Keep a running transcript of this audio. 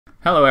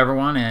Hello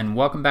everyone and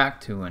welcome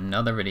back to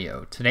another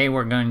video. Today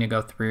we're going to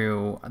go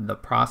through the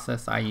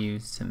process I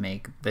use to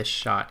make this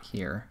shot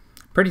here.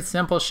 Pretty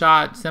simple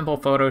shot, simple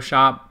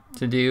Photoshop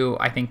to do.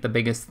 I think the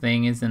biggest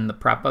thing is in the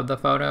prep of the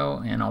photo,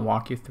 and I'll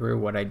walk you through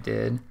what I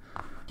did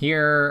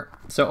here.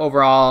 So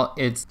overall,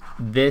 it's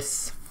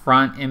this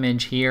front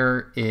image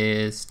here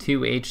is two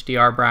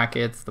HDR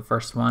brackets. The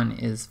first one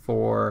is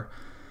for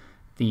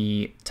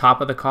the top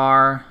of the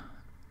car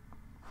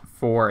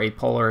for a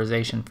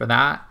polarization for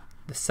that.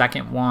 The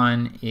second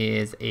one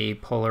is a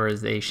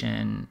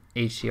polarization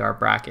HDR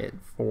bracket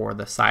for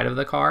the side of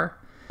the car.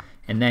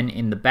 And then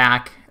in the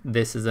back,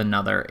 this is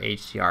another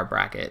HDR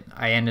bracket.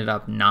 I ended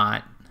up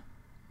not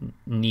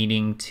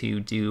needing to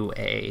do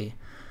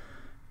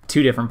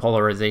two different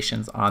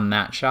polarizations on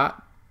that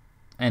shot.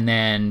 And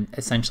then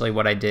essentially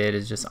what I did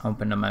is just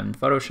open them in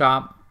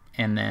Photoshop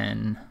and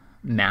then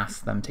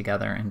mask them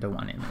together into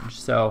one image.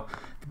 So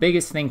the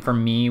biggest thing for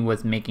me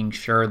was making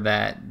sure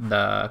that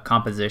the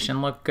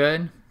composition looked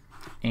good.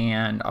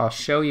 And I'll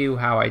show you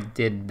how I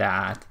did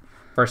that.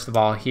 First of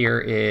all, here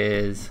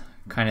is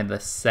kind of the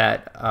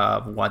set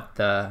of what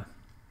the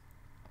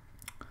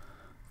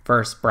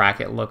first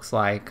bracket looks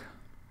like.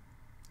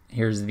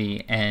 Here's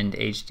the end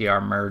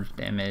HDR merged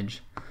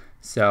image.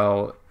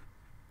 So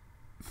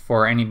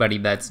for anybody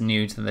that's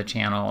new to the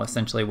channel,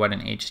 essentially what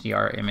an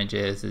HDR image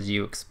is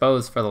you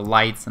expose for the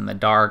lights and the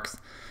darks.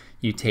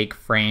 You take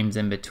frames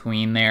in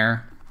between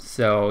there.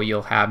 So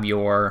you'll have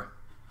your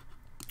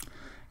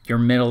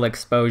middle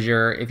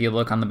exposure. If you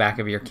look on the back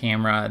of your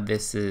camera,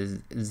 this is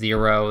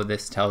 0.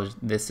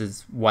 This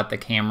is what the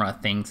camera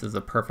thinks is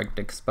a perfect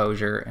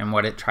exposure, and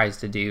what it tries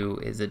to do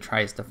is it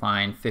tries to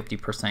find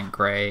 50%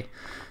 gray.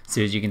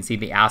 So as you can see,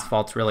 the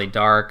asphalt's really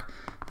dark,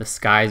 the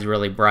sky's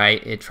really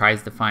bright. It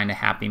tries to find a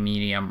happy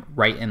medium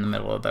right in the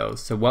middle of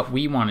those. So what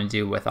we want to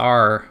do with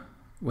our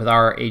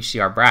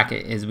HDR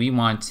bracket is we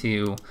want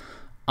to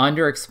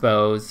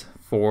underexpose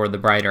for the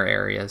brighter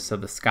areas, so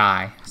the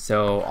sky.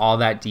 So all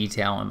that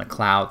detail in the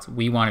clouds,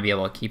 we want to be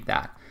able to keep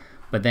that.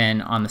 But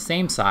then on the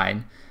same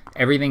side,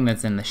 everything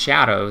that's in the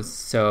shadows,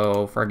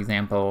 so for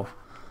example,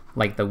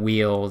 like the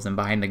wheels and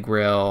behind the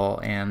grill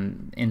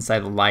and inside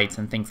the lights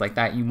and things like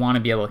that, you want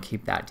to be able to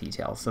keep that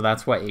detail. So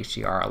that's what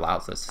HDR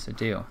allows us to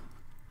do.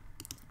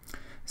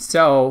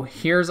 So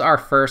here's our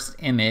first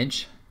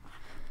image.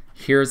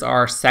 Here's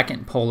our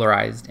second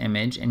polarized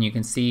image, and you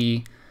can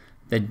see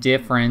the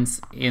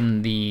difference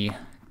in the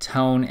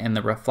tone and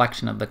the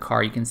reflection of the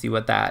car. You can see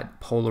what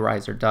that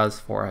polarizer does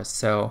for us.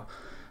 So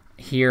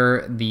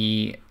here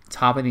the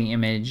top of the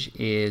image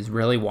is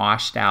really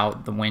washed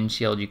out. The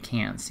windshield, you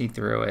can't see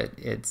through it.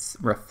 It's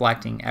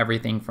reflecting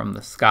everything from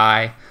the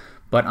sky.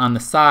 But on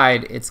the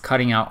side, it's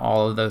cutting out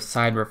all of those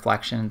side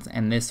reflections,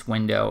 and this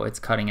window, it's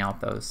cutting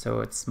out those. So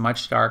it's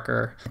much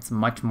darker, it's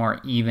much more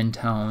even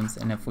tones.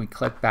 And if we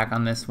click back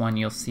on this one,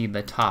 you'll see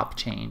the top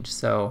change.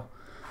 So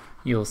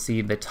you'll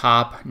see the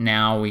top,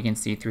 now we can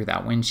see through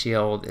that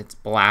windshield. It's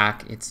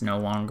black, it's no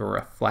longer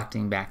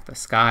reflecting back the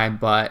sky.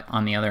 But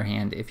on the other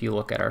hand, if you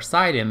look at our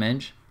side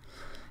image,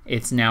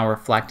 it's now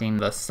reflecting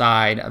the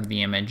side of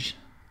the image,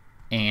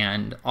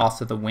 and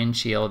also the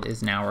windshield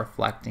is now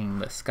reflecting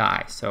the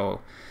sky.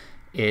 So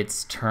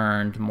it's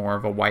turned more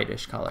of a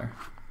whitish color.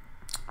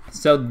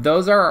 So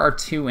those are our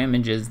two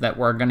images that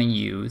we're going to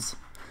use.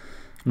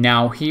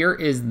 Now here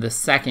is the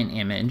second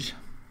image,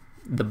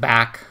 the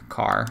back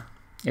car,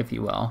 if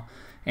you will.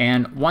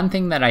 And one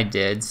thing that I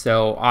did,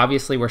 so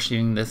obviously we're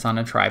shooting this on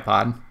a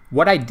tripod.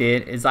 What I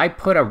did is I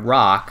put a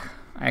rock,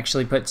 I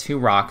actually put two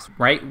rocks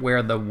right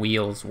where the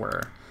wheels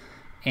were.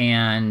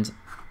 And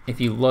if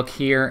you look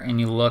here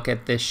and you look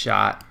at this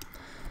shot,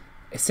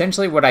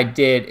 essentially what I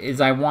did is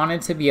I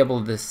wanted to be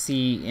able to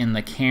see in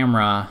the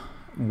camera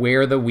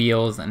where the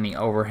wheels and the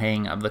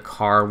overhang of the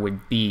car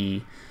would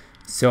be,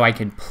 so I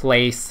could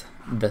place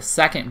the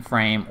second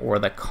frame or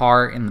the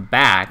car in the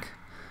back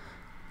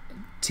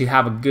to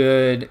have a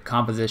good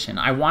composition.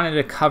 I wanted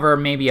to cover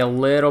maybe a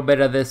little bit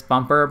of this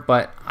bumper,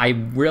 but I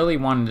really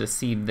wanted to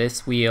see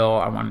this wheel,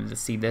 I wanted to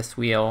see this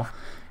wheel,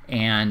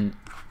 and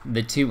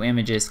the two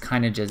images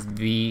kind of just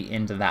V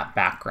into that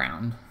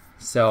background.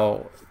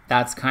 So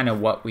that's kind of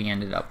what we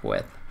ended up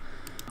with.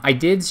 I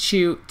did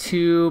shoot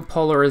two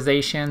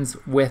polarizations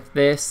with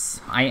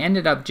this. I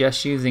ended up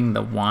just using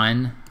the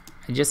one.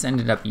 I just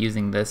ended up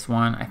using this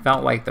one. I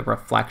felt like the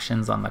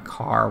reflections on the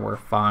car were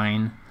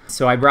fine.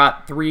 So I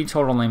brought 3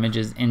 total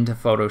images into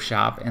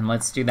Photoshop, and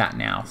let's do that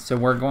now. So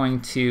we're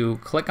going to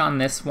click on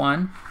this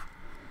one.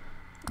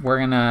 We're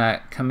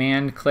gonna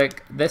command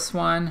click this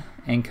one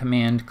and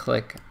command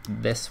click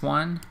this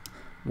one.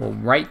 We'll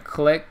right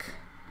click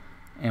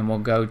and we'll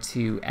go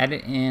to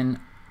edit in,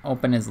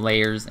 open as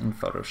layers in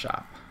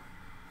Photoshop.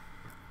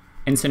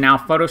 And so now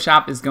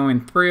Photoshop is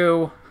going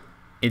through,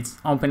 it's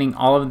opening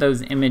all of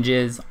those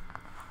images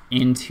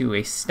into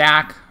a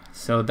stack.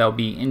 So there'll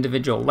be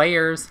individual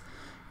layers.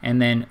 And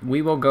then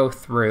we will go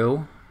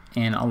through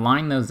and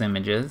align those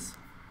images.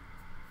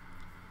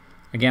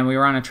 Again, we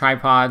were on a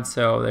tripod,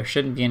 so there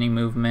shouldn't be any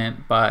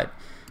movement, but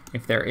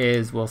if there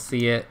is, we'll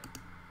see it.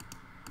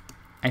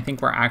 I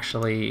think we're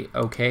actually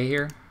okay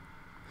here.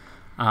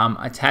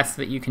 A test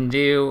that you can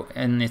do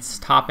in this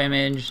top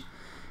image,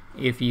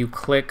 if you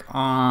click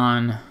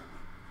on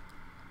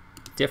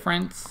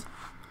difference,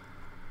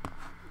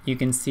 you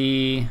can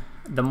see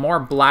the more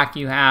black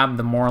you have,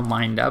 the more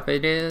lined up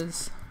it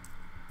is.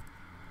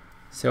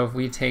 So if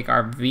we take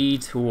our V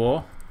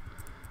tool,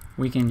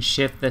 we can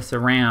shift this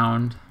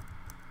around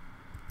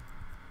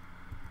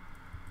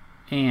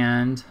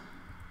and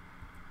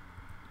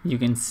you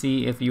can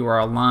see if you are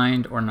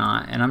aligned or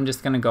not. And I'm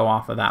just going to go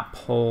off of that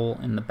pole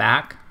in the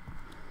back.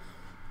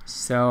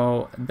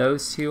 So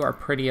those two are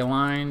pretty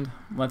aligned.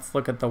 Let's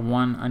look at the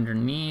one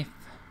underneath.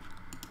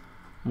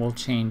 We'll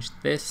change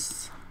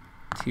this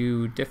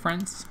to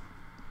difference.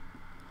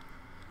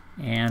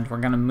 And we're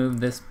going to move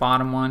this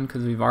bottom one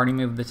because we've already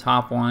moved the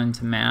top one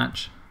to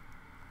match.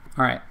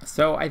 Alright,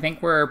 so I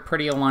think we're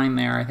pretty aligned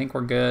there. I think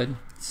we're good.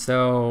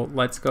 So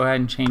let's go ahead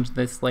and change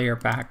this layer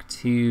back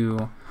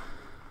to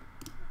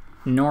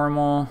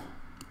normal.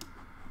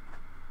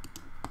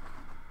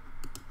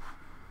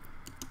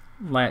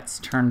 Let's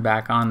turn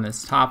back on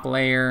this top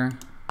layer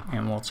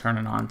and we'll turn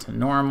it on to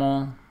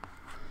normal.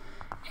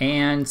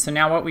 And so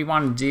now what we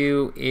want to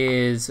do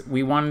is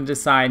we want to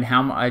decide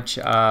how much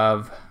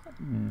of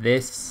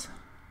this,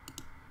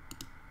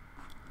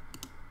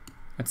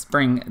 let's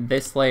bring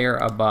this layer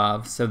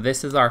above. So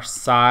this is our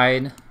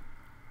side,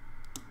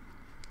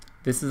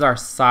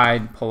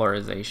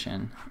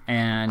 polarization.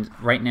 And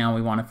right now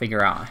we want to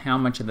figure out how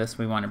much of this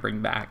we want to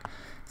bring back.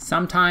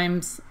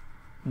 Sometimes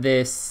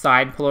this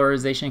side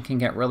polarization can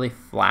get really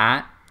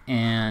flat,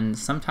 and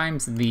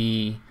sometimes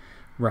the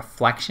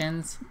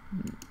reflections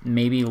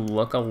maybe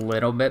look a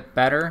little bit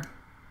better.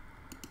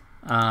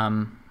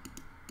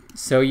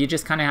 So you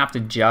just kind of have to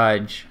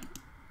judge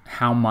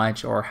how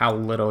much or how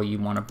little you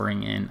want to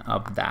bring in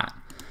of that.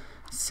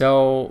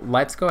 So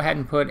let's go ahead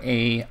and put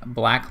a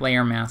black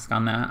layer mask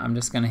on that. I'm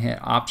just going to hit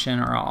Option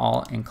or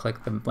Alt and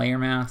click the layer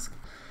mask.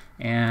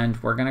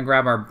 And we're going to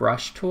grab our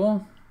brush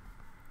tool,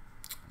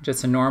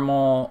 just a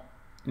normal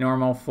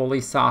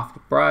fully soft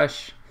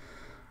brush.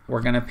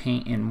 We're going to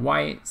paint in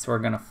white, so we're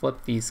going to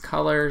flip these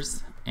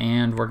colors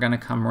and we're going to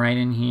come right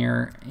in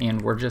here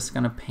and we're just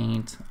going to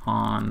paint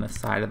on the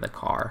side of the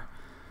car.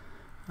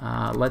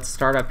 Let's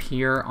start up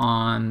here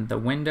on the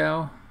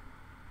window.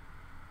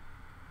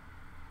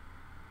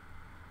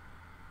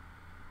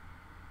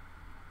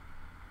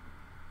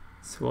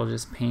 So we'll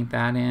just paint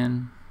that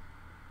in.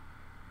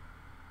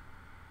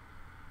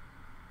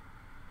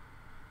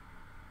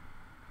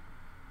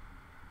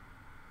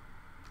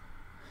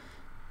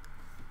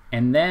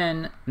 And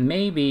then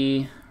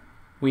maybe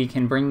we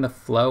can bring the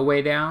flow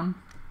way down.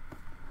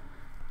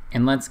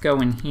 And let's go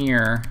in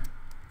here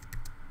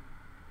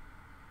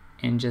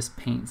and just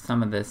paint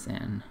some of this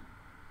in.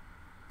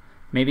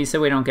 Maybe so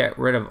we don't get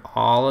rid of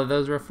all of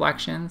those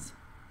reflections,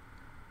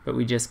 but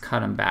we just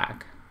cut them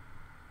back.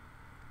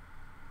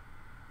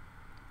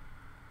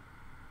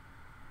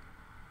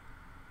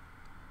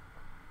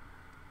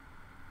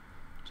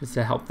 Just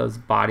to help those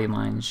body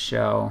lines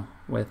show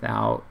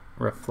without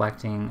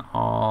reflecting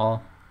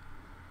all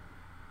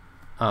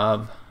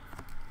of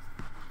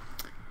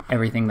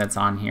everything that's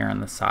on here on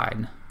the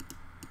side.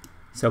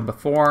 So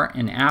before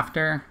and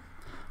after.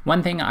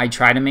 One thing I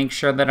try to make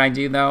sure that I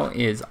do though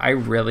is I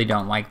really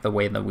don't like the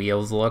way the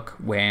wheels look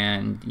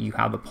when you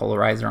have the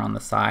polarizer on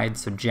the side.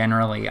 So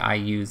generally I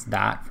use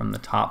that from the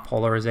top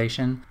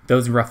polarization.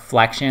 Those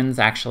reflections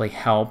actually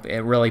help.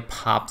 It really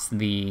pops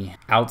the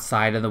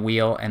outside of the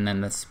wheel and then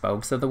the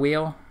spokes of the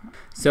wheel.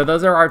 So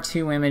those are our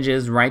two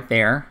images right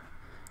there.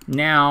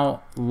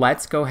 Now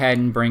let's go ahead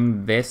and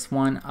bring this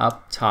one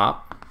up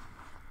top.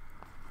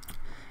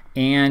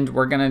 And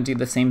we're going to do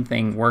the same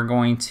thing. We're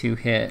going to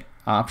hit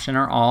Option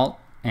or Alt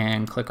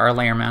and click our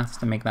layer mask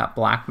to make that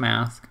black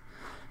mask.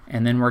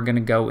 And then we're going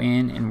to go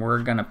in and we're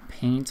going to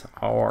paint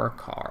our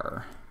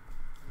car.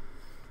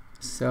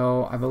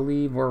 So I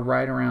believe we're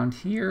right around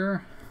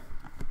here.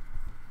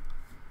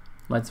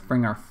 Let's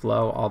bring our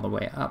flow all the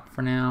way up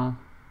for now.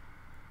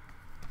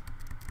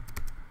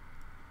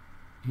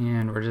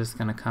 And we're just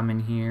going to come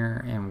in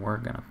here and we're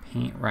going to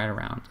paint right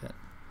around it.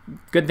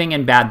 Good thing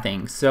and bad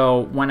thing. So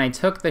when I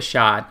took the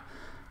shot,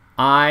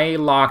 I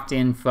locked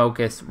in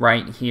focus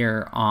right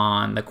here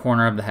on the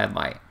corner of the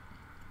headlight.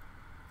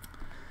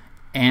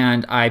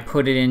 And I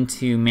put it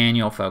into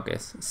manual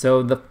focus.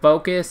 So the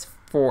focus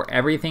for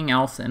everything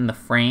else in the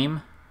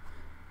frame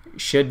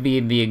should be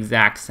the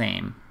exact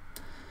same.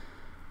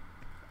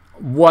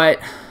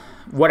 What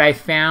I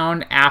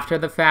found after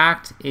the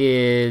fact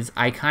is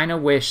I kind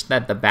of wish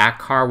that the back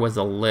car was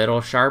a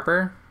little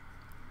sharper.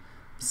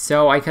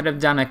 So I could have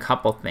done a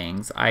couple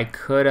things. I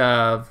could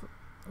have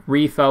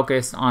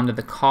refocused onto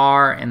the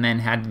car and then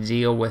had to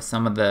deal with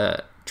some of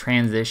the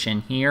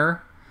transition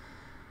here.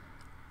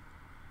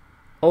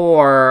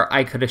 Or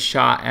I could have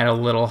shot at a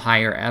little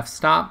higher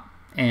f-stop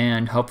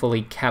and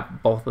hopefully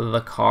kept both of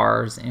the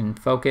cars in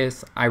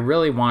focus. I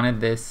really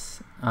wanted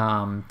this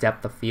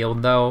depth of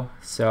field though,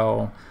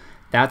 so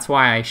that's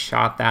why I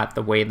shot that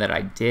the way that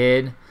I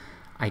did.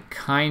 I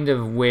kind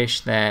of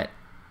wish that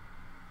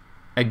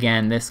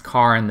again, this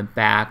car in the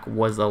back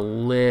was a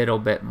little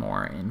bit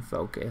more in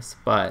focus,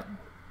 but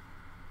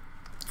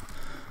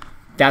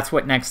that's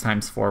what next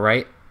time's for,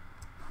 right?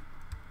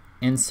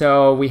 And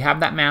so we have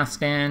that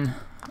masked in.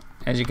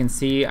 As you can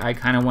see, I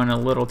kind of went a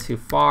little too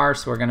far,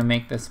 so we're going to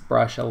make this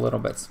brush a little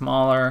bit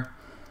smaller.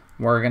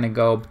 We're going to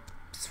go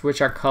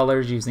switch our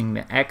colors using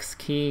the X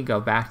key, go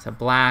back to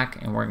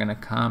black, and we're going to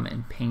come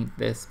and paint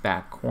this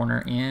back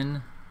corner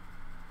in.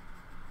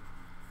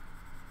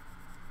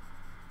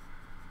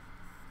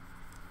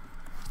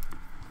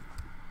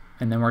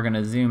 And then we're going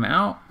to zoom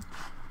out.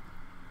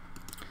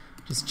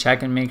 Just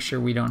check and make sure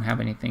we don't have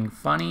anything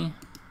funny.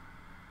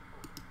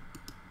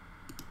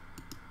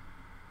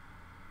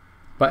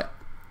 But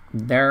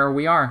there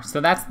we are.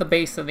 So that's the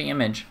base of the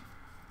image.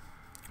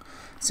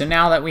 So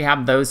now that we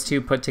have those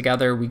two put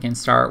together, we can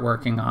start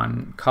working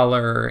on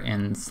color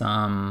and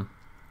some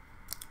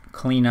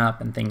cleanup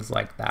and things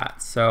like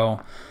that.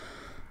 So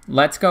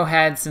let's go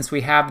ahead, since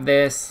we have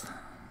this,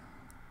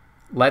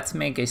 let's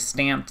make a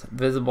stamped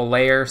visible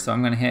layer. So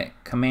I'm going to hit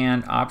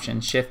Command,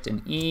 Option, Shift,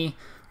 and E.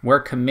 We're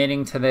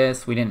committing to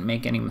this. We didn't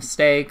make any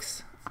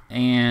mistakes.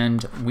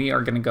 And we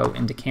are going to go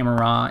into Camera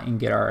Raw and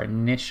get our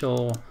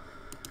initial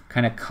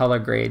kind of color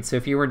grade. So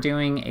if you were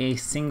doing a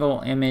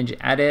single image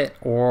edit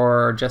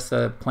or just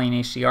a plain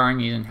HDR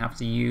and you didn't have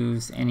to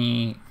use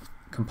any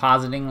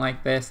compositing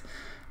like this,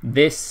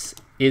 this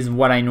is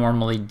what I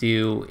normally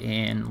do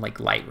in like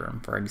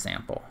Lightroom, for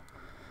example.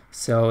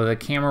 So the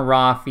Camera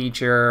Raw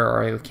feature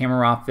or the Camera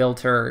Raw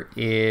filter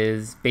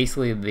is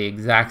basically the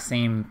exact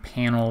same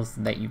panels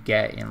that you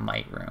get in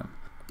Lightroom.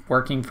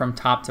 Working from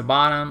top to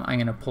bottom, I'm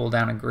going to pull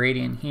down a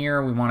gradient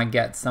here. We want to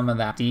get some of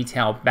that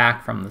detail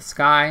back from the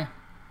sky.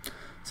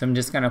 So I'm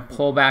just going to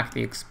pull back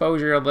the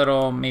exposure a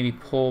little, maybe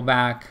pull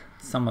back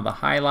some of the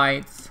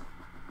highlights.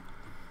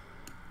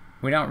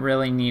 We don't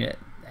really need it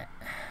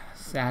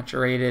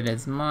saturated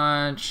as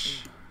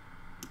much.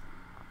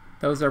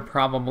 Those are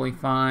probably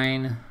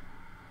fine.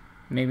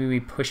 Maybe we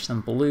push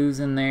some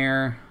blues in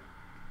there.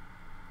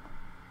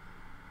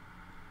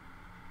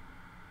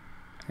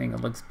 I think it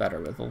looks better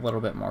with a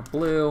little bit more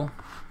blue.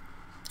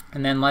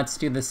 And then let's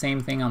do the same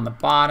thing on the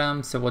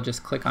bottom. So we'll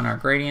just click on our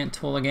gradient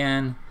tool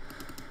again.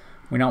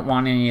 We don't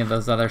want any of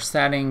those other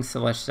settings,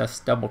 so let's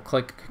just double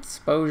click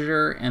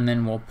exposure and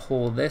then we'll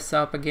pull this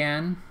up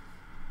again.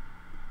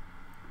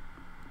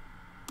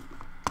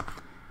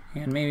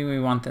 And maybe we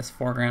want this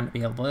foreground to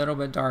be a little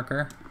bit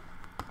darker.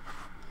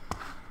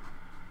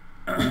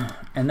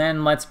 And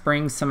then let's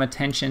bring some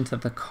attention to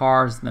the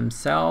cars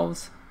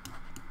themselves.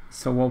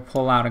 So we'll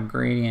pull out a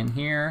gradient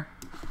here.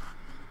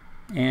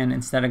 And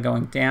instead of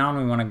going down,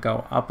 we want to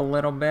go up a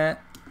little bit.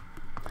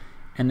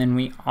 And then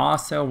we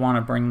also want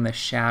to bring the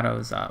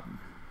shadows up.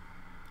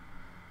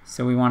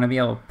 So we want to be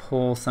able to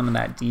pull some of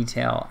that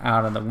detail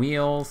out of the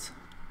wheels.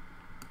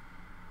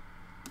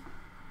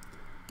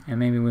 And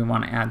maybe we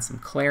want to add some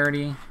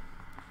clarity.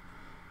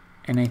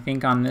 And I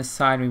think on this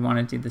side we want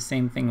to do the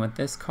same thing with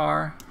this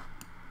car.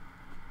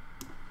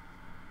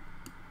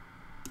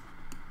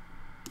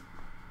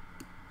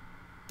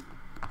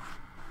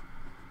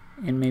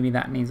 And maybe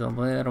that needs a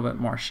little bit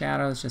more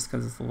shadows just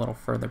because it's a little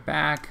further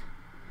back.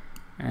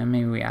 And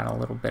maybe we add a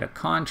little bit of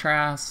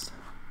contrast.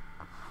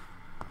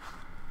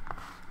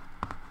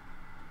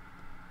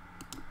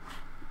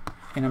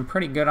 And I'm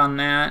pretty good on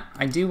that.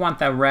 I do want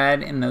the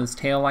red in those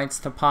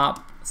taillights to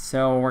pop.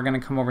 So we're going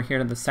to come over here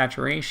to the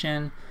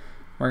saturation.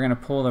 We're going to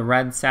pull the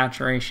red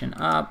saturation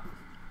up.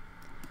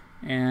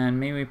 And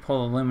maybe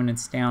pull the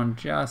luminance down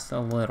just a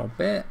little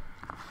bit.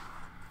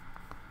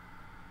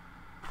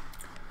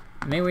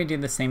 Maybe we do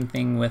the same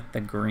thing with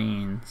the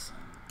greens.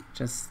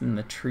 Just in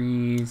the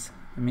trees.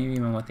 And maybe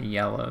even with the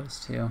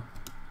yellows too.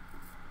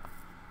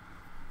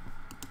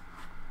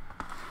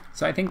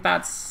 So I think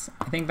that's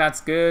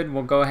good.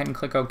 We'll go ahead and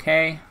click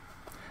OK.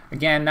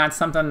 Again, that's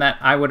something that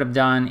I would have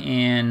done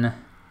in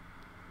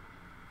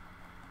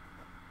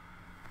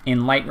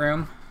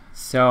Lightroom.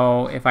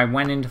 So if I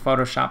went into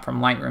Photoshop from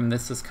Lightroom,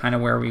 this is kind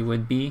of where we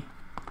would be.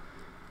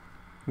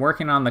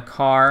 Working on the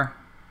car.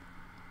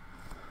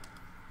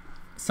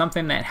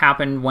 Something that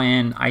happened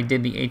when I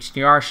did the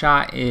HDR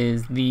shot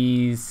is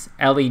these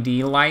LED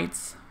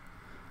lights.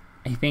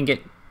 I think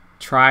it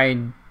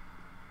tried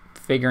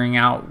figuring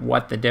out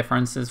what the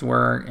differences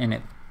were and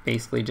it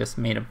basically just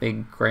made a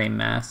big gray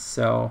mess.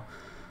 So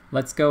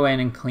let's go in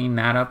and clean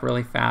that up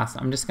really fast.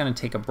 I'm just going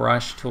to take a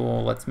brush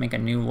tool. Let's make a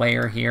new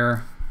layer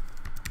here.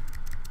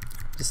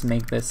 Just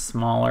make this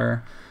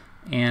smaller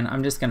and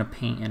I'm just going to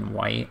paint in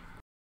white.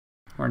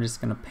 We're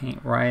just going to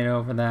paint right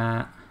over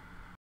that.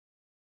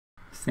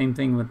 Same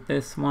thing with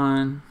this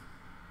one.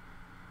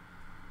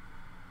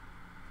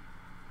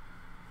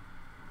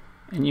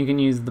 And you can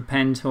use the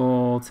pen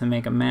tool to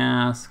make a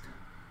mask,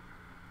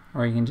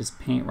 or you can just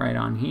paint right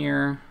on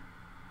here.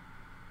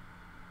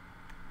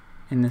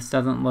 And this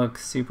doesn't look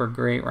super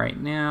great right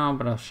now,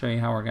 but I'll show you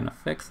how we're going to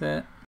fix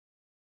it.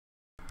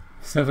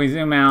 So if we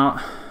zoom out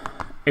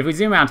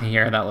to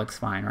here, that looks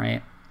fine,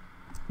 right?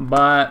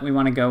 but we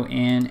want to go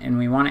in and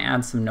we want to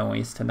add some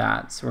noise to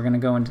that. So we're going to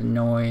go into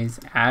noise,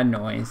 add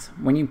noise.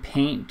 When you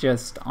paint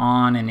just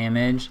on an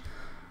image,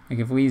 like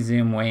if we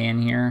zoom way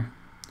in here,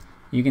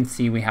 you can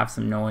see we have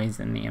some noise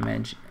in the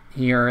image.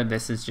 Here,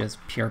 this is just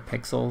pure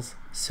pixels.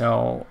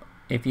 So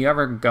if you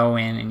ever go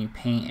in and you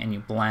paint and you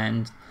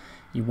blend,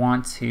 you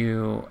want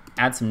to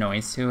add some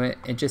noise to it.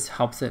 It just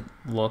helps it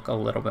look a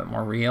little bit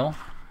more real.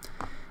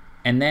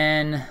 And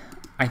then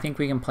I think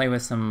we can play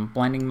with some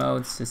blending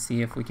modes to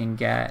see if we can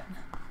get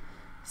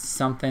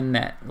something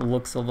that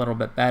looks a little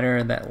bit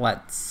better, that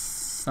lets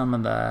some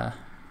of that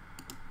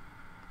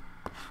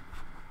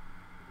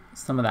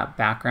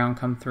background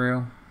come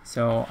through.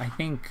 So I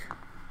think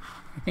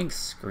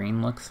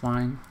screen looks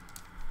fine.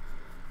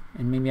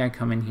 And maybe I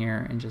come in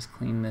here and just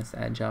clean this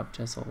edge up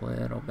just a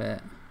little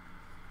bit.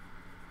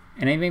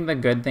 And I think the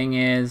good thing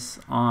is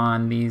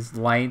on these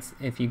lights,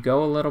 if you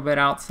go a little bit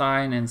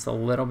outside and it's a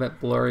little bit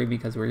blurry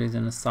because we're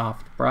using a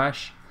soft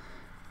brush,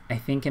 I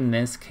think in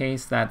this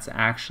case that's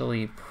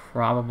actually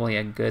probably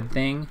a good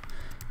thing.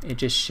 It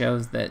just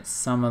shows that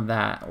some of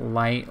that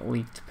light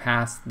leaked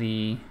past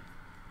the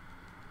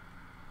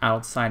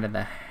outside of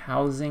the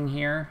housing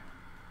here.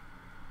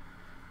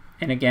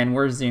 And again,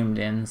 we're zoomed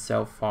in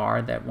so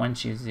far that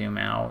once you zoom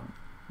out,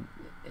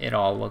 it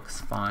all looks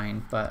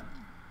fine.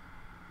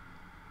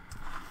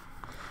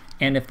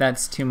 And if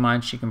that's too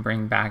much, you can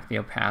bring back the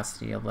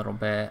opacity a little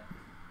bit.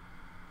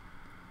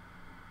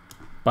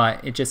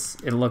 But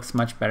it looks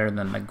much better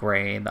than the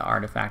gray, the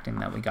artifacting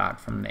that we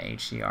got from the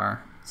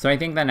HDR. So I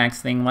think the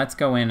next thing, let's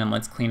go in and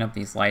let's clean up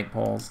these light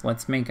poles.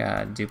 Let's make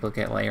a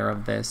duplicate layer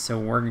of this. So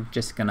we're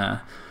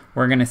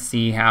gonna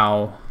see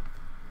how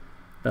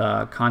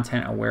the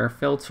content aware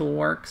fill tool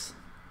works.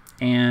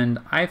 And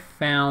I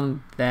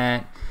found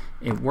that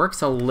it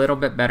works a little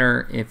bit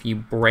better if you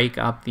break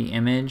up the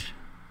image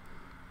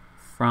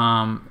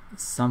from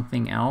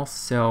something else.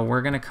 So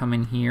we're gonna come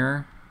in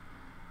here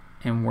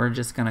and we're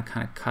just gonna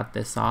kind of cut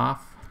this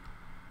off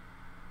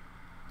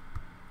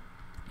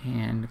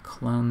and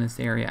clone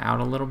this area out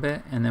a little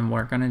bit, and then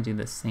we're gonna do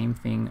the same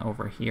thing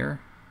over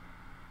here.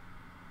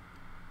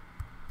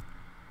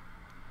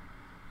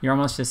 You're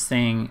almost just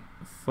saying,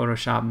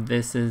 Photoshop,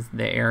 this is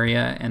the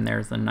area and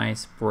there's a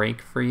nice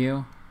break for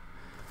you.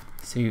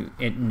 So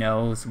it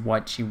knows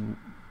what you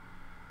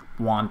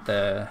want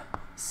the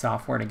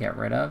software to get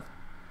rid of.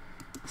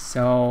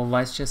 So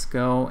let's just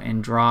go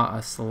and draw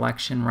a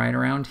selection right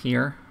around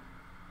here.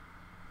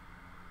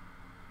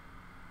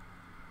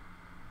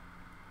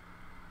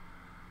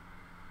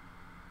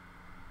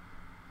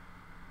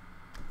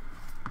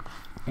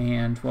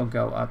 And we'll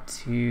go up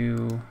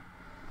to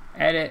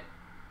Edit,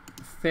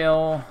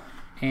 Fill,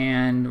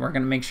 and we're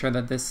going to make sure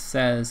that this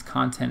says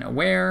Content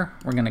Aware.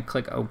 We're going to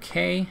click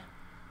OK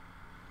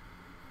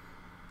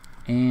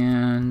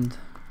and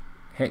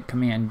hit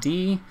Command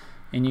D.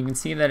 And you can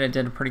see that it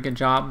did a pretty good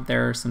job.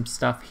 There's some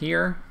stuff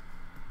here.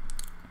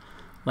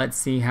 Let's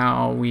see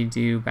how we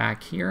do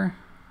back here.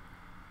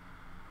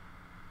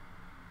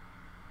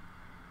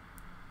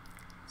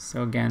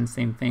 So again,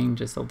 same thing,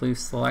 just a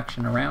loose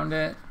selection around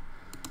it.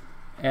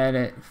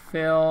 Edit,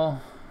 fill,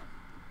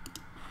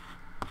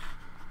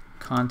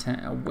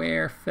 content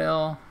aware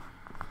fill,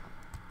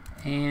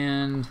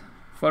 and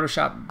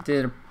Photoshop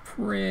did a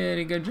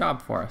pretty good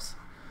job for us.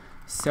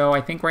 So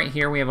I think right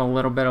here we have a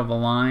little bit of a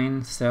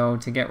line, so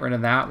to get rid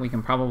of that we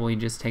can probably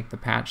just take the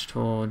patch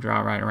tool, draw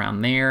right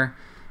around there,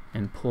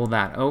 and pull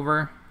that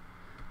over.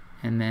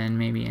 And then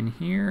maybe in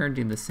here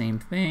do the same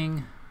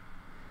thing,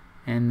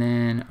 and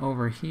then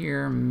over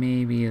here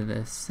maybe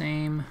the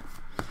same.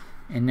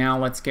 And now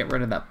let's get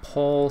rid of that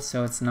pole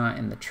so it's not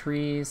in the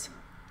trees.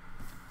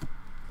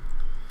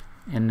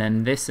 And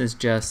then this is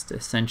just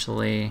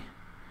essentially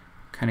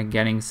kind of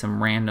getting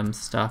some random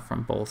stuff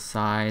from both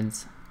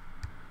sides.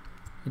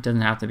 It doesn't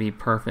have to be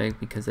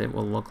perfect because it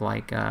will look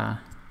like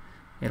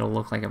it'll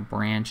look like a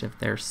branch if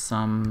there's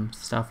some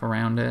stuff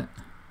around it.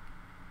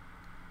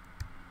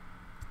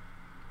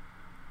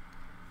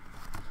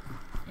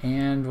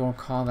 And we'll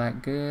call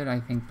that good.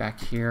 I think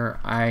back here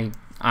I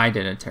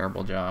did a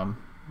terrible job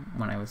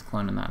when I was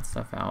cloning that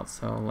stuff out,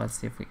 so let's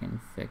see if we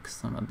can fix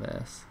some of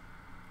this.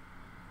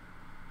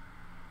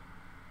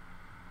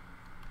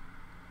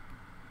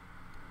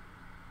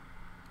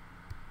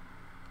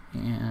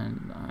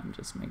 And I'm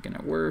just making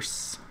it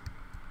worse.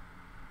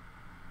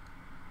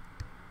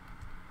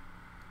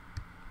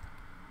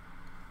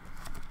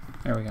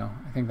 There we go.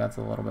 I think that's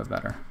a little bit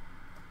better.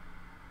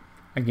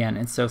 Again,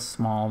 it's so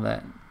small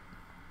that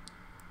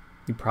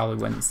you probably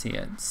wouldn't see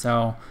it.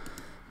 So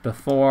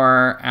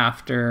before,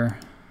 after,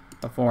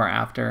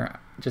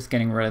 just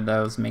getting rid of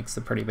those makes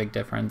a pretty big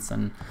difference.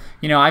 And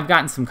you know, I've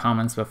gotten some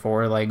comments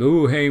before like,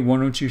 oh hey, why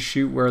don't you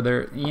shoot where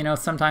they're, you know,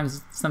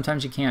 sometimes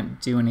you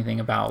can't do anything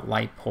about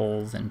light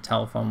poles and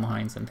telephone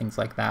lines and things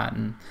like that,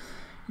 and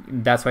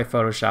that's why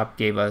Photoshop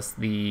gave us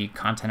the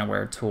content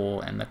aware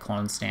tool and the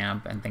clone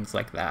stamp and things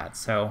like that.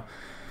 So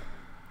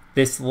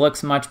this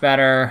looks much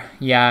better.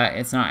 Yeah,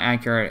 it's not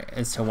accurate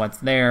as to what's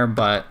there,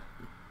 but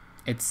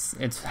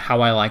it's how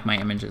I like my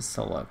images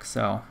to look.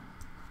 So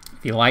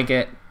If you like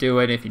it, do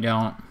it. If you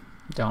don't,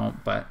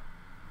 don't. But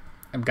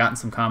I've gotten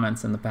some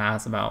comments in the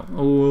past about,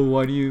 oh,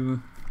 why do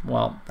you?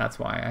 Well, that's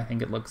why. I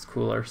think it looks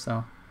cooler.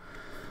 So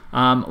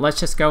let's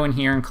just go in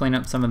here and clean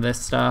up some of this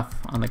stuff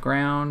on the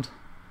ground.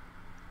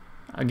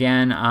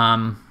 Again,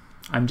 I'm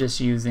just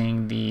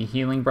using the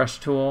healing brush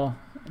tool,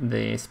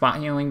 the spot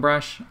healing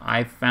brush.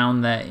 I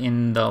found that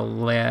in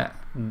the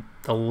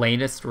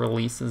latest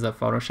releases of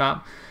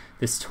Photoshop,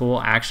 this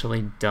tool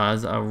actually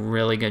does a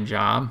really good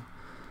job.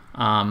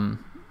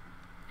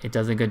 It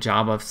does a good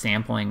job of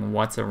sampling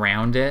what's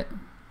around it,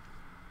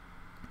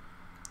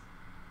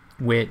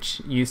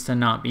 which used to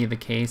not be the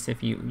case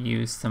if you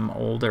use some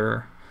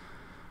older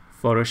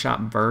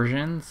Photoshop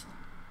versions.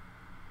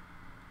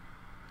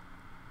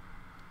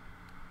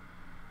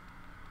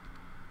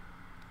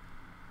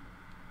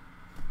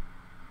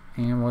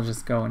 And we'll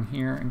just go in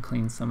here and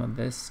clean some of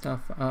this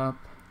stuff up.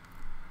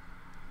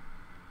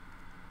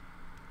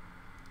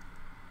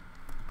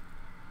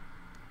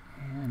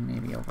 And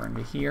maybe over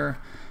into here.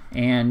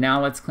 And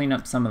now let's clean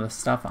up some of the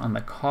stuff on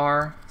the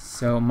car.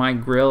 So my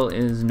grill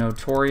is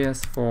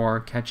notorious for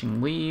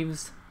catching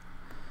leaves,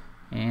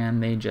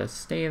 and they just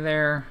stay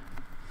there.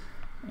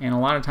 And a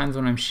lot of times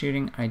when I'm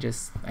shooting, I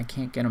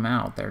can't get them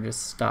out. They're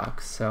just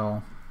stuck.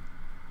 So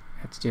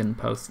I have to do it in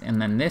post. And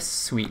then this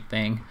sweet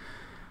thing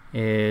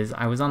is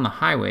I was on the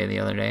highway the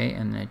other day,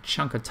 and a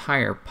chunk of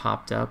tire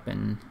popped up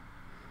and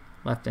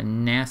left a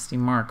nasty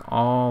mark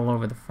all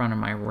over the front of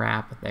my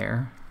wrap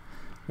there,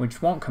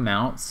 which won't come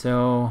out.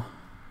 So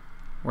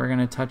we're going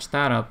to touch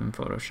that up in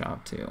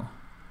Photoshop too.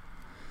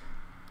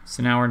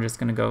 So now we're just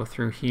going to go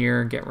through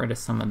here, get rid of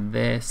some of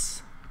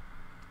this.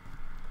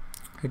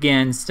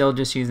 Again, still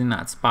just using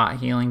that spot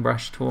healing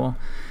brush tool.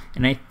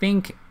 And I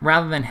think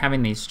rather than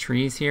having these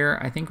trees here,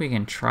 I think we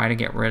can try to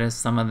get rid of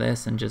some of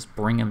this and just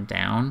bring them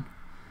down.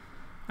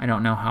 I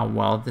don't know how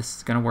well this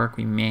is going to work.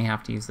 We may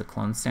have to use the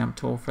clone stamp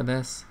tool for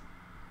this.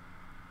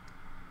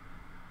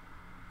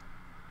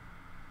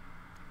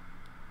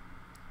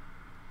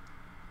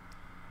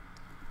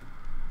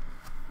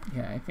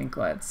 Yeah, I think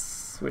let's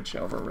switch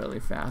over really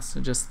fast.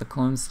 So just the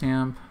clone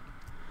stamp.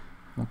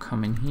 We'll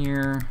come in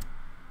here.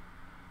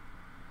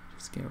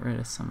 Just get rid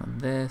of some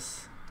of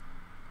this.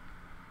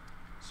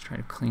 Let's try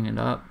to clean it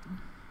up.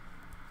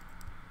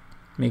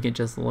 Make it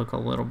just look a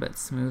little bit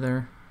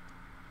smoother.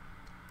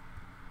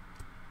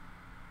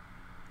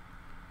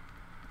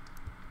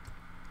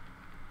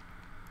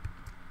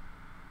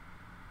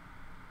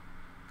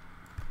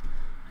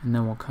 And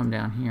then we'll come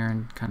down here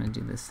and kind of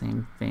do the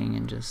same thing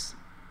and just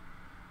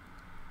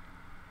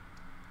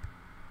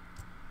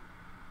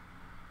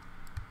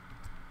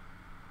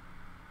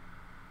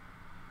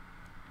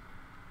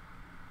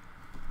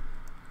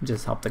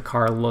help the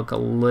car look a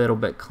little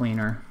bit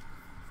cleaner.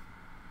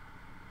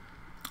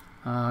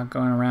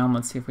 Going around,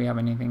 let's see if we have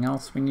anything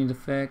else we need to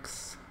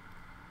fix.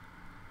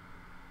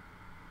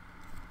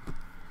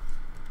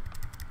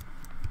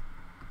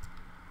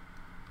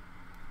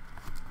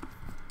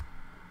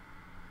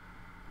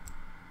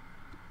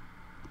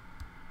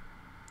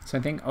 So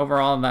I think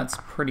overall that's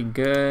pretty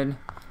good.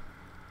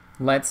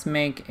 Let's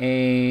make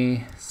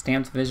a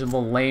stamped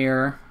visible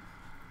layer.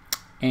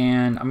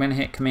 And I'm going to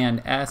hit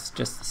Command S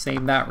just to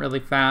save that really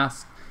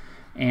fast.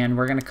 And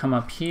we're going to come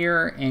up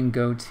here and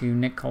go to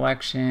Nik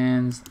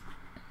Collections,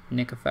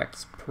 Nik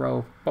Effects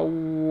Pro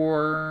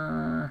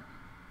 4.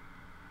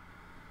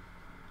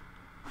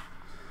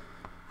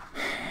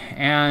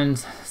 And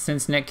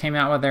since Nik came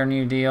out with their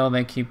new deal,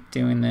 they keep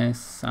doing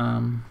this.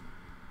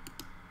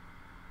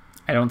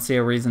 I don't see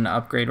a reason to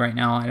upgrade right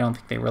now. I don't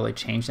think they really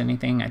changed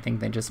anything. I think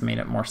they just made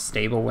it more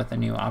stable with a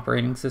new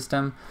operating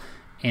system.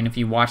 And if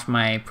you watch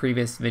my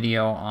previous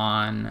video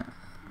on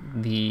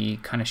the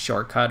kind of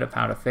shortcut of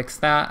how to fix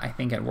that, I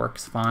think it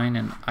works fine,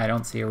 and I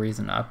don't see a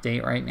reason to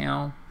update right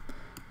now.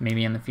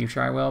 Maybe in the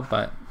future I will,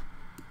 but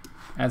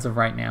as of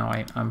right now,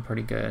 I'm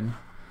pretty good.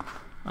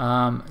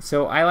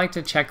 So I like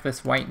to check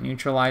this white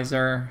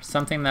neutralizer.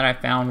 Something that I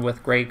found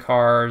with gray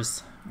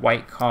cars,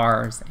 white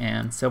cars,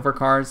 and silver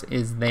cars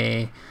is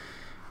they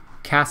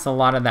cast a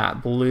lot of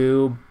that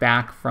blue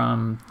back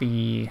from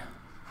the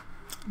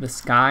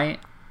sky.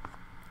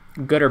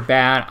 Good or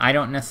bad, I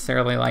don't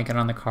necessarily like it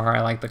on the car.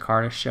 I like the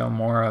car to show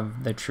more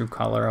of the true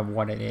color of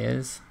what it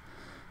is.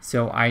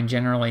 So I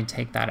generally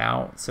take that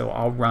out. So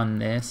I'll run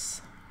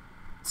this.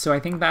 So I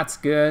think that's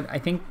good. I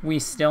think we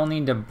still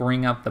need to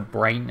bring up the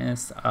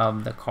brightness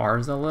of the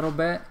cars a little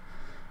bit.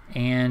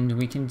 And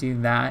we can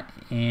do that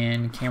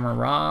in Camera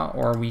Raw,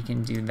 or we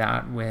can do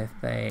that with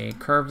a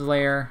curved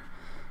layer.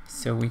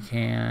 So we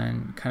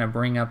can kind of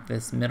bring up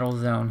this middle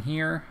zone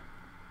here.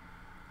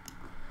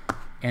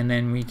 And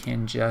then we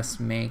can just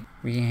we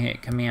can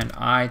hit Command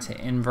I to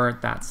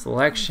invert that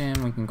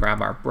selection. We can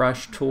grab our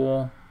brush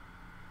tool.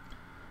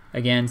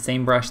 Again,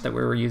 same brush that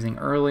we were using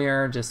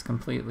earlier, just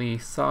completely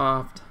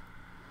soft.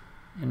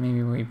 And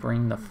maybe we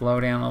bring the flow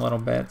down a little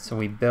bit so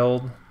we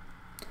build.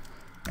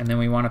 And then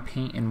we want to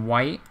paint in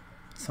white.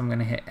 So I'm going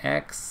to hit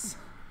X.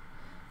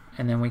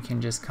 And then we can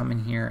just come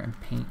in here and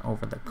paint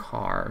over the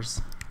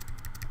cars.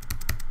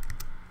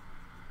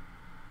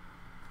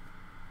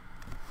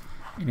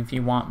 And if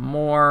you want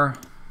more,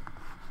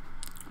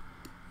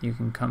 you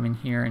can come in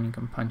here and you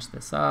can punch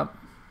this up.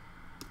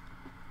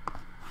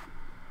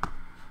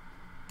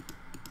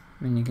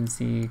 And you can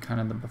see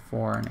kind of the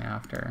before and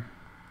after.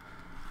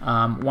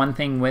 One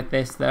thing with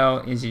this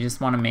though is you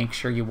just want to make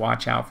sure you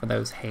watch out for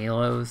those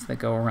halos that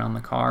go around the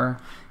car.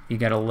 If you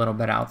get a little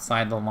bit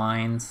outside the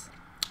lines,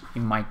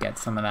 you might get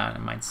some of that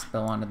and it might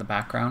spill onto the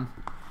background.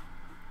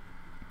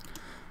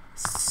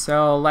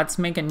 So let's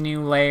make a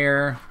new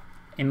layer.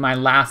 In my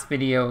last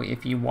video,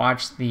 if you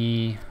watched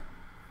the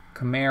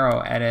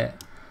Camaro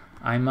edit,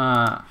 I'm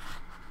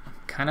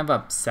kind of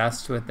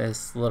obsessed with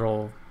this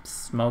little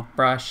smoke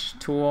brush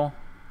tool.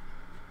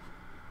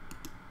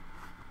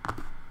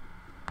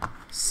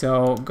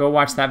 So go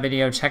watch that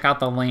video, check out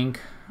the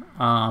link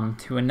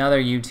to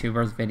another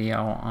YouTuber's video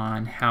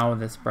on how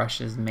this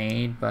brush is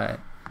made, but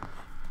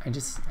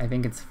I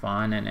think it's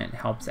fun and it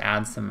helps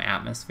add some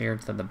atmosphere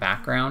to the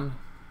background.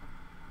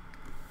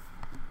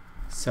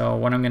 So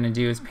what I'm going to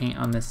do is paint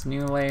on this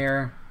new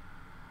layer.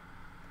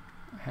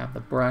 I have the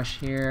brush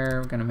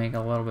here. We're going to make it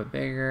a little bit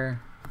bigger.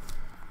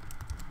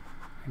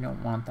 I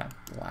don't want that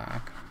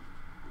black.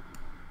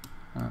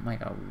 I want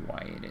like a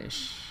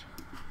whitish,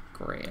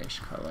 grayish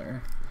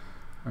color.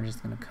 We're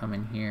just going to come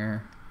in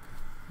here,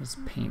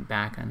 just paint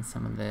back on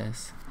some of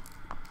this.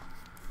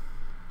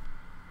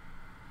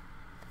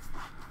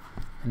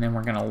 And then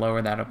we're going to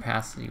lower that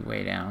opacity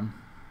way down.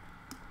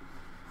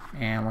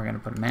 And we're going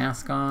to put a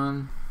mask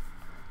on.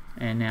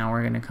 And now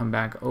we're going to come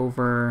back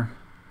over,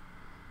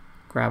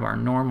 grab our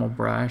normal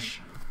brush,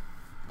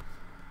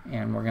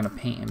 and we're going to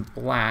paint in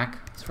black.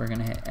 So we're going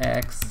to hit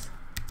X,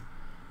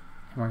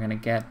 and we're going to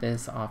get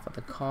this off of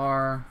the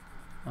car,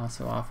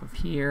 also off of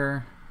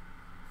here.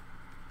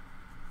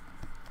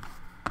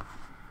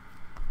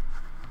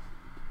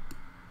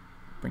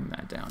 Bring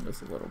that down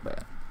just a little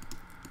bit.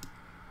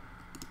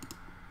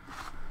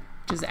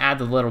 Just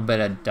adds a little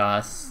bit of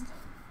dust.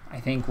 I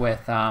think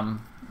with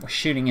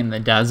shooting in the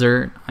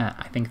desert,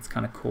 I think it's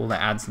kind of cool to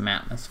add some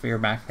atmosphere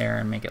back there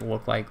and make it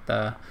look like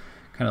the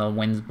kind of the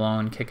wind's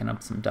blowing, kicking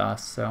up some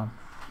dust. So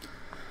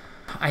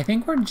I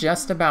think we're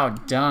just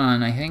about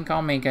done. I think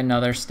I'll make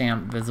another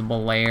stamp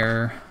visible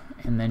layer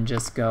and then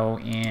just go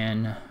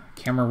in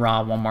Camera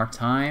Raw one more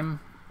time.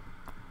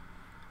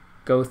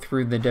 Go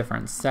through the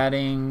different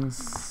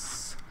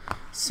settings.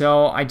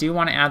 So I do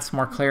want to add some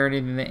more clarity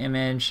to the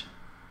image.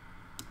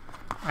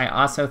 I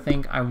also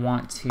think I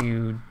want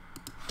to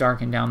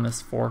darken down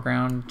this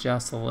foreground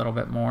just a little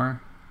bit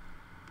more.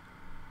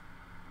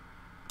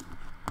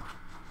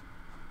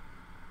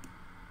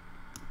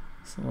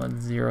 So let's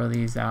zero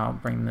these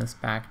out, bring this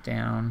back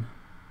down.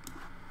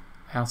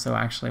 I also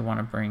actually want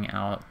to bring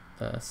out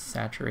the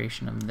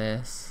saturation of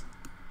this.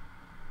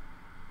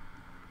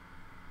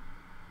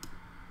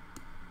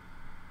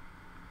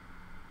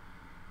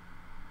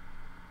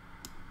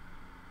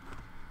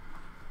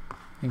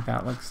 I think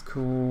that looks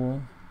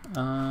cool.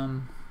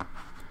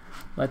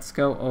 Let's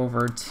go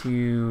over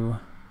to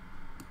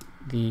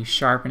the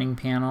sharpening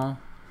panel.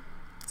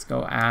 Let's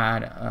go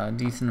add a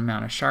decent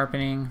amount of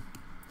sharpening.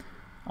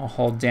 I'll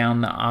hold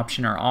down the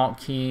Option or Alt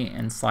key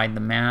and slide the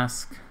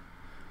mask.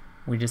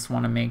 We just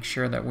want to make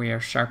sure that we are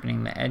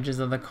sharpening the edges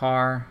of the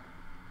car.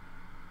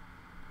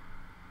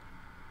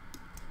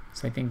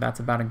 So I think that's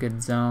about a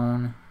good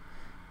zone.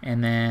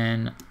 And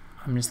then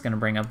I'm just going to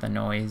bring up the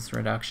noise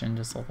reduction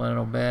just a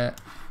little bit.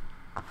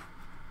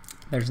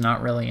 There's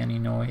not really any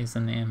noise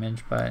in the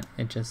image, but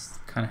it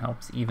just kind of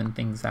helps even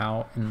things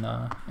out in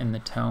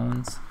the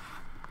tones.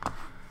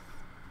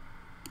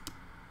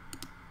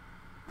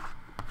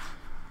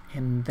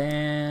 And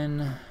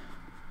then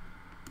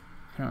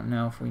I don't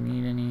know if we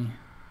need any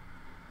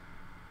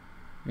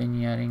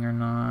vignetting or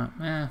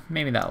not.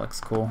 Maybe that looks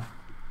cool.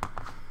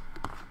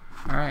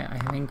 All right, I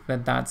think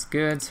that that's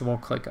good, so we'll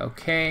click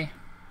OK.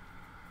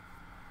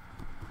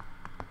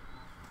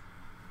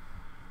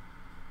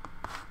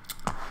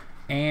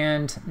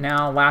 And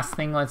now last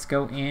thing, let's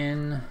go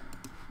in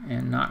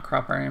and not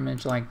crop our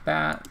image like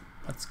that.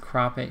 Let's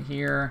crop it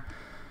here.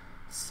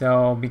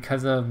 So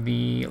because of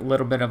the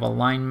little bit of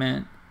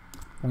alignment,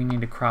 we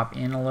need to crop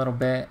in a little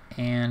bit,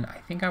 and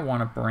I think I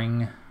want to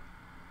bring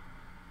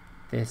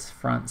this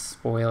front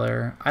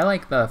spoiler. I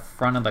like the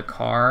front of the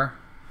car,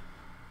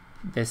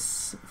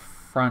 this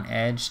front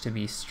edge, to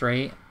be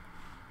straight,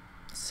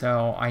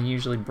 so I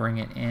usually bring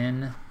it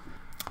in.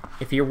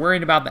 If you're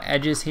worried about the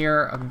edges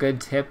here, a good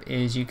tip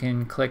is you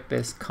can click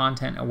this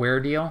Content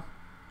Aware deal,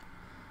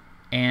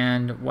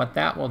 and what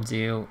that will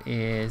do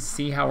is,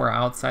 see how we're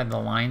outside the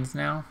lines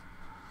now?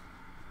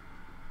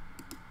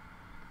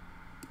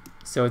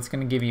 So it's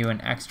going to give you an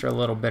extra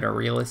little bit of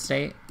real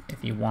estate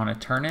if you want to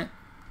turn it.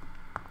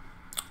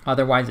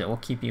 Otherwise it will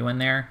keep you in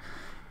there.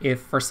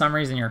 If for some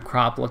reason your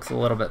crop looks a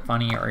little bit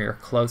funny, or you're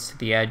close to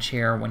the edge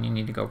here when you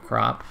need to go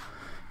crop,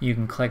 you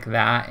can click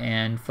that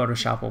and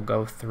Photoshop will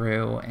go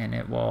through and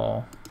it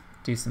will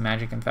do some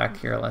magic. In fact,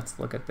 here, let's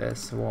look at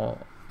this. So we'll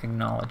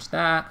acknowledge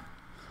that,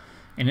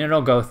 and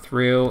it'll go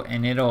through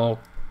and it'll,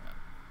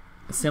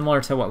 similar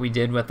to what we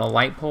did with the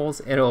light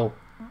poles, it'll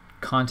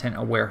content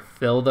aware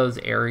fill those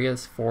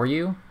areas for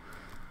you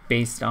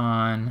based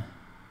on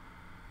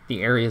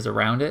the areas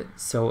around it,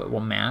 so it will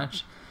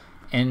match.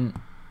 And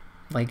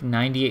like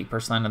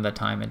 98% of the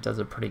time it does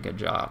a pretty good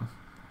job.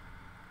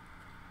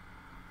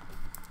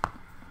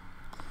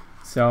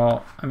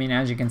 So I mean,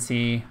 as you can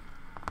see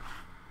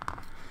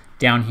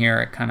down here,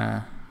 it kind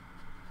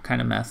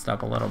of messed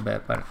up a little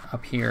bit, but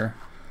up here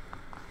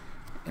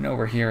and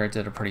over here it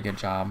did a pretty good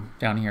job.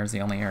 Down here is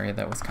the only area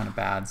that was kind of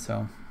bad,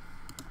 so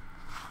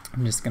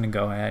I'm just gonna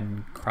go ahead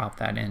and crop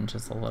that in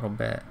just a little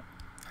bit.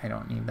 I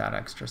don't need that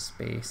extra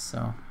space,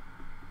 so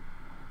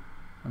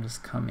I'll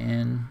just come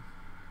in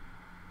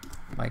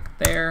like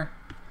there.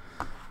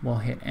 We'll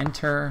hit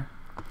enter,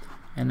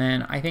 and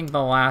then I think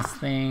the last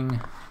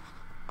thing,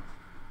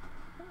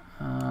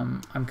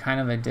 I'm kind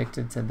of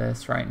addicted to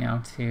this right now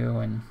too,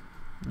 and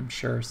I'm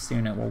sure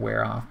soon it will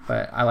wear off,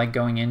 but I like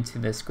going into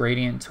this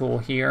gradient tool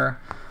here,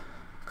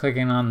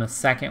 clicking on the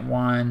second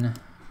one,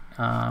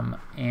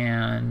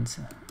 and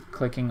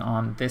clicking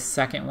on this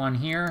second one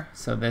here.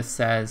 So this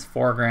says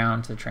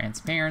foreground to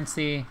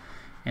transparency,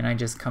 and I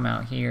just come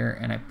out here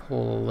and I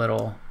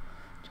pull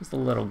just a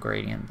little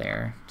gradient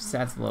there. Just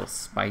adds a little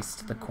spice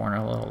to the corner,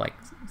 a little like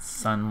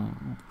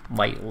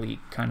sunlight leak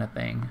kind of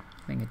thing.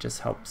 I think it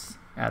just helps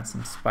add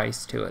some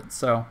spice to it.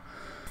 So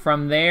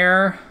from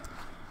there,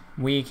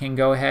 we can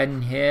go ahead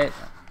and hit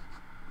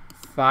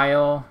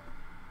File,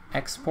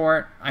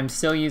 Export. I'm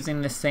still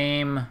using the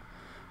same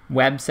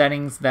web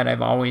settings that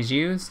I've always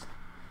used.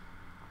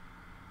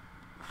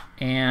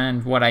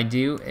 And what I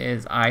do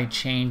is I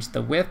change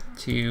the width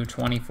to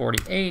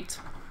 2048.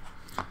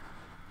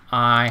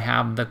 I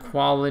have the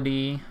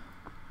quality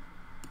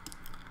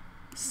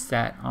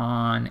set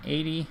on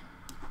 80,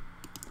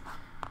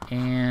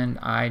 and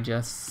I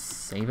just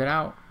save it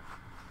out.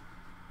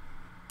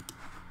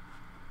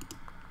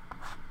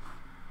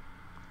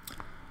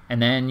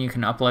 And then you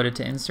can upload it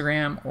to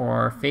Instagram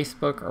or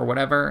Facebook or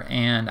whatever,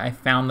 and I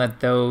found that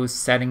those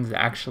settings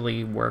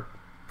actually work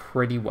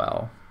pretty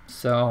well.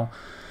 So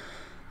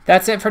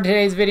that's it for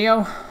today's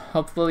video.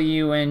 Hopefully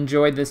you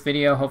enjoyed this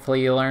video.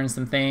 Hopefully you learned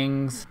some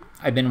things.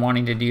 I've been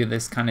wanting to do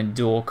this kind of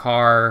dual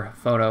car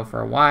photo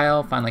for a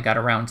while. Finally got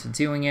around to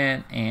doing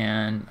it,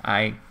 and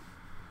I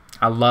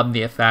love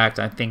the effect.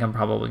 I think I'm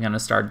probably going to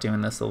start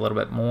doing this a little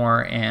bit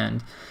more,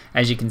 and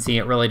as you can see,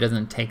 it really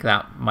doesn't take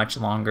that much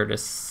longer to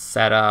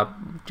set up.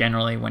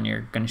 Generally, when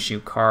you're going to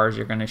shoot cars,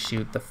 you're going to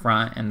shoot the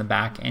front and the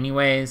back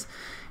anyways,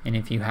 and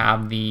if you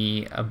have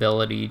the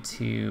ability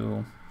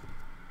to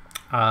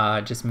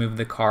just move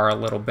the car a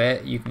little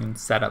bit, you can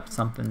set up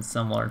something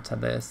similar to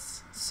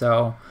this.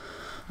 So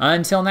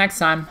until next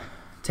time,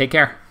 take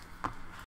care.